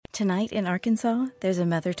Tonight in Arkansas, there's a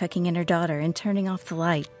mother tucking in her daughter and turning off the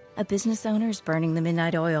light. A business owner's burning the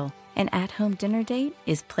midnight oil. An at-home dinner date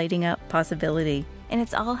is plating up possibility. And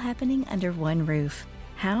it's all happening under one roof.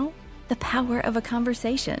 How? The power of a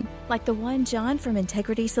conversation, like the one John from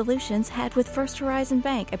Integrity Solutions had with First Horizon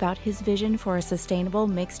Bank about his vision for a sustainable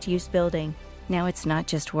mixed-use building. Now it's not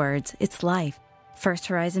just words, it's life. First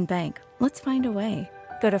Horizon Bank. Let's find a way.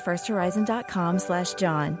 Go to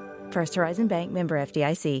firsthorizon.com/John. First Horizon Bank, member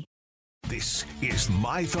FDIC. This is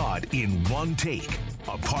My Thought in One Take,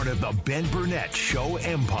 a part of the Ben Burnett Show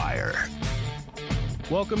empire.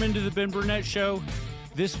 Welcome into the Ben Burnett Show.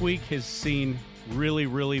 This week has seen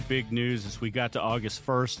really big news as we got to August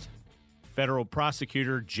 1st. Federal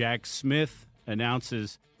prosecutor Jack Smith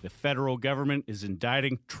announces the federal government is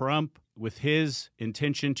indicting Trump with his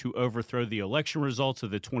intention to overthrow the election results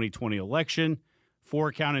of the 2020 election.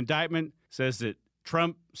 4-count indictment says that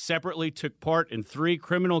Trump separately took part in 3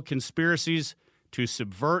 criminal conspiracies to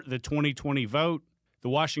subvert the 2020 vote. The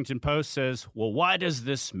Washington Post says, well, why does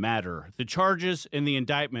this matter? The charges in the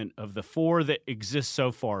indictment of the 4 that exist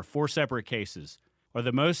so far, 4 separate cases, are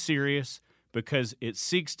the most serious because it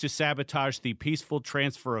seeks to sabotage the peaceful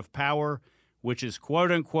transfer of power, which is,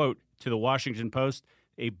 quote unquote, to the Washington Post,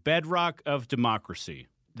 a bedrock of democracy.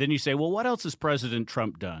 Then you say, well, what else has President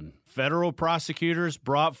Trump done? Federal prosecutors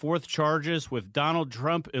brought forth charges with Donald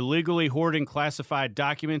Trump illegally hoarding classified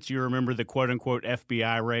documents. You remember the quote-unquote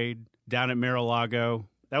FBI raid down at Mar-a-Lago.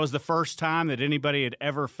 That was the first time that anybody had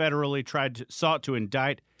ever federally sought to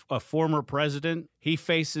indict a former president. He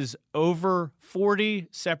faces over 40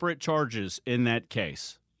 separate charges in that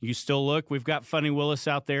case. You still look, we've got Funny Willis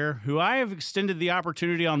out there, who I have extended the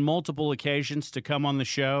opportunity on multiple occasions to come on the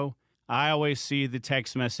show. I always see the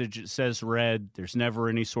text message. It says read. There's never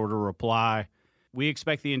any sort of reply. We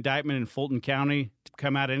expect the indictment in Fulton County to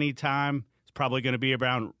come out any time. It's probably going to be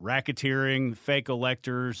around racketeering, fake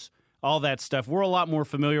electors, all that stuff. We're a lot more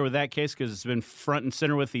familiar with that case because it's been front and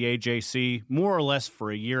center with the AJC more or less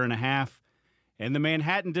for a year and a half. And the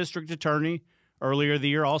Manhattan District Attorney earlier the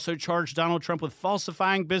year also charged Donald Trump with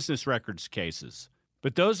falsifying business records cases.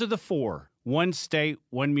 But those are the 4. 1 state,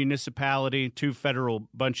 1 municipality, 2 federal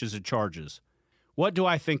bunches of charges. What do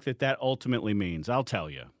I think that ultimately means? I'll tell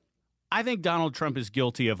you. I think Donald Trump is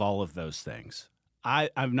guilty of all of those things.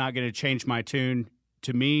 I'm not going to change my tune.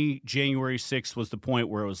 To me, January 6th was the point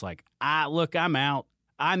where it was like, look, I'm out.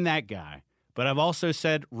 I'm that guy. But I've also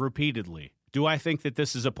said repeatedly, do I think that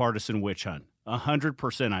this is a partisan witch hunt?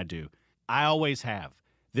 100% I do. I always have.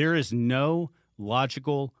 There is no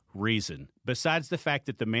logical reason, besides the fact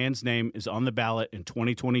that the man's name is on the ballot in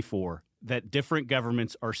 2024, that different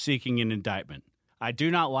governments are seeking an indictment. I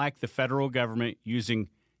do not like the federal government using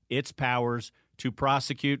its powers to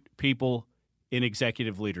prosecute people in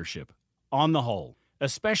executive leadership, on the whole,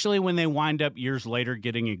 especially when they wind up years later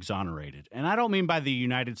getting exonerated. And I don't mean by the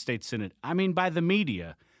United States Senate. I mean by the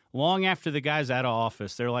media. Long after the guy's out of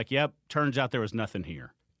office, they're like, yep, turns out there was nothing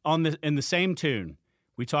here. In the same tune,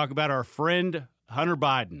 we talk about our friend Hunter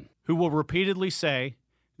Biden, who will repeatedly say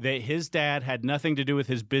that his dad had nothing to do with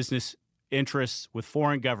his business interests with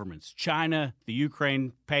foreign governments. China, the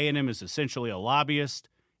Ukraine, paying him as essentially a lobbyist.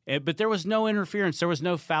 But there was no interference. There was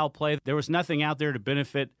no foul play. There was nothing out there to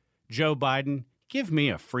benefit Joe Biden. Give me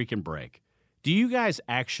a freaking break. Do you guys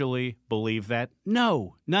actually believe that?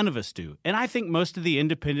 No, none of us do. And I think most of the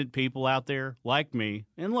independent people out there, like me,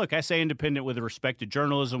 and look, I say independent with respect to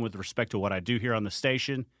journalism, with respect to what I do here on the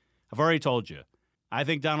station. I've already told you. I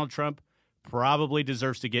think Donald Trump probably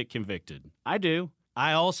deserves to get convicted. I do.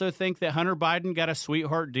 I also think that Hunter Biden got a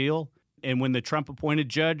sweetheart deal. And when the Trump-appointed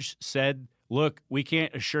judge said, look, we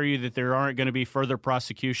can't assure you that there aren't going to be further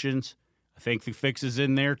prosecutions, I think the fix is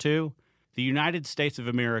in there too. The United States of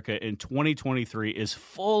America in 2023 is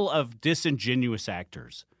full of disingenuous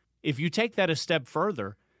actors. If you take that a step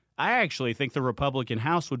further, I actually think the Republican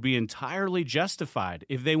House would be entirely justified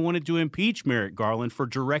if they wanted to impeach Merrick Garland for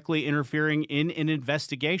directly interfering in an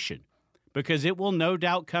investigation, because it will no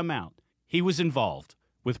doubt come out he was involved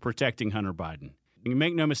with protecting Hunter Biden. You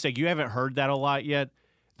make no mistake, you haven't heard that a lot yet.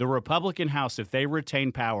 The Republican House, if they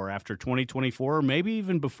retain power after 2024, or maybe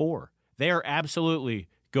even before, they are absolutely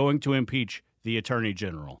going to impeach the Attorney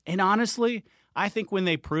General. And honestly, I think when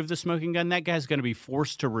they prove the smoking gun, that guy's going to be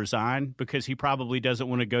forced to resign because he probably doesn't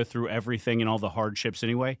want to go through everything and all the hardships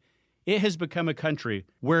anyway. It has become a country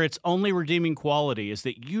where its only redeeming quality is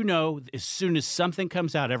that, as soon as something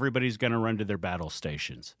comes out, everybody's going to run to their battle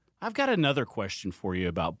stations. I've got another question for you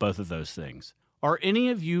about both of those things. Are any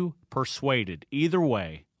of you persuaded, either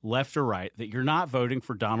way, left or right, that you're not voting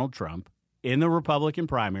for Donald Trump in the Republican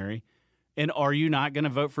primary And are you not going to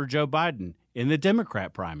vote for Joe Biden in the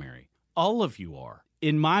Democrat primary? All of you are.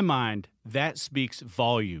 In my mind, that speaks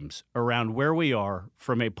volumes around where we are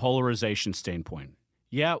from a polarization standpoint.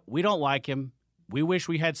 Yeah, we don't like him. We wish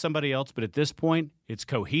we had somebody else, but at this point, it's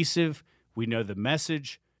cohesive. We know the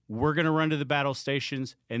message. We're going to run to the battle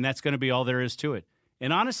stations, and that's going to be all there is to it.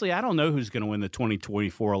 And honestly, I don't know who's going to win the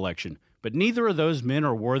 2024 election, but neither of those men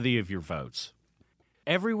are worthy of your votes.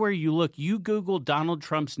 Everywhere you look, you Google Donald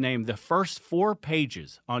Trump's name, the first 4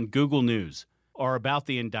 pages on Google News are about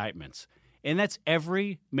the indictments. And that's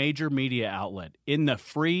every major media outlet in the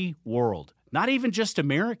free world, not even just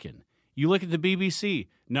American. You look at the BBC,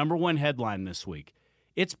 #1 headline this week.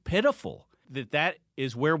 It's pitiful that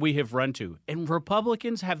is where we have run to. And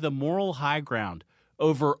Republicans have the moral high ground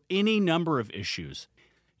over any number of issues.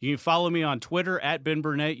 You can follow me on Twitter at Ben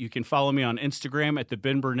Burnett. You can follow me on Instagram at The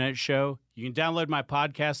Ben Burnett Show. You can download my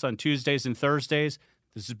podcast on Tuesdays and Thursdays.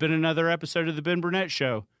 This has been another episode of The Ben Burnett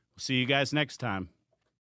Show. We'll see you guys next time.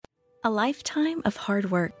 A lifetime of hard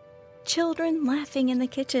work, children laughing in the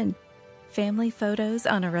kitchen, family photos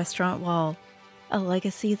on a restaurant wall, a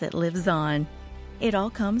legacy that lives on. It all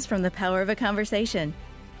comes from the power of a conversation,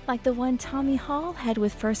 like the one Tommy Hall had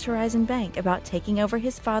with First Horizon Bank about taking over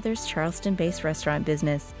his father's Charleston-based restaurant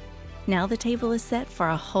business. Now the table is set for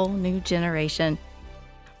a whole new generation.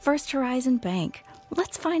 First Horizon Bank.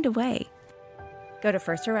 Let's find a way. Go to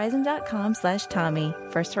firsthorizon.com/Tommy.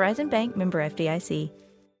 First Horizon Bank, member FDIC.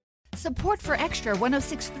 Support for Extra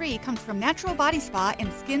 106.3 comes from Natural Body Spa and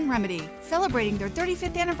Skin Remedy, celebrating their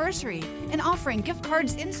 35th anniversary and offering gift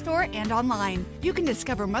cards in-store and online. You can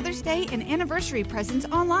discover Mother's Day and anniversary presents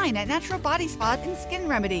online at Natural Body Spa and Skin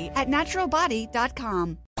Remedy at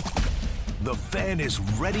naturalbody.com. The Fan is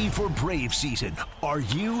ready for Brave season. Are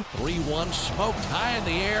you? 3-1 smoked high in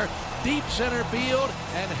the air, deep center field,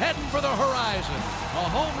 and heading for the horizon. A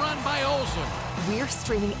home run by Olsen. We're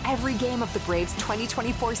streaming every game of the Braves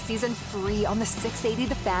 2024 season free on the 680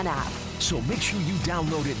 The Fan app. So make sure you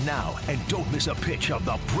download it now and don't miss a pitch of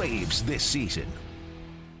the Braves this season.